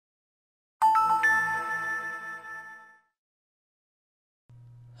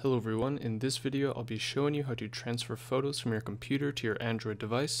Hello everyone, in this video I'll be showing you how to transfer photos from your computer to your Android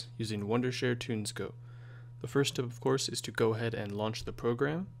device using Wondershare TunesGo. The first step of course is to go ahead and launch the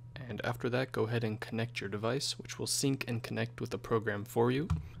program, and after that go ahead and connect your device, which will sync and connect with the program for you.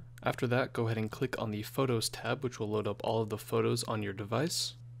 After that go ahead and click on the Photos tab, which will load up all of the photos on your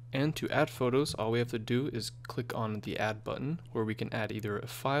device. And to add photos, all we have to do is click on the Add button, where we can add either a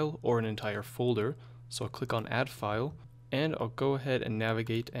file or an entire folder. So I'll click on Add File, and I'll go ahead and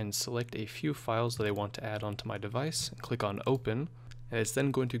navigate and select a few files that I want to add onto my device and click on Open, and it's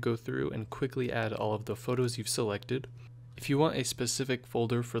then going to go through and quickly add all of the photos you've selected. If you want a specific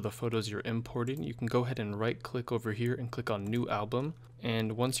folder for the photos you're importing, you can go ahead and right click over here and click on New Album,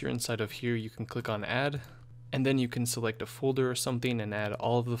 and once you're inside of here you can click on Add, and then you can select a folder or something and add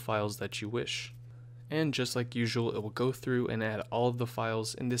all of the files that you wish. And just like usual, it will go through and add all of the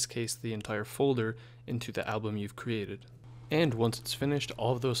files, in this case the entire folder, into the album you've created. And once it's finished,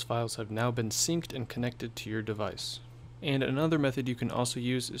 all of those files have now been synced and connected to your device. And another method you can also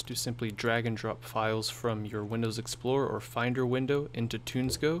use is to simply drag and drop files from your Windows Explorer or Finder window into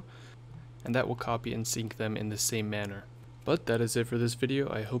TunesGo, and that will copy and sync them in the same manner. But that is it for this video.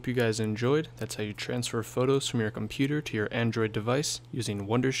 I hope you guys enjoyed. That's how you transfer photos from your computer to your Android device using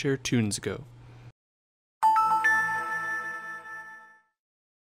Wondershare TunesGo.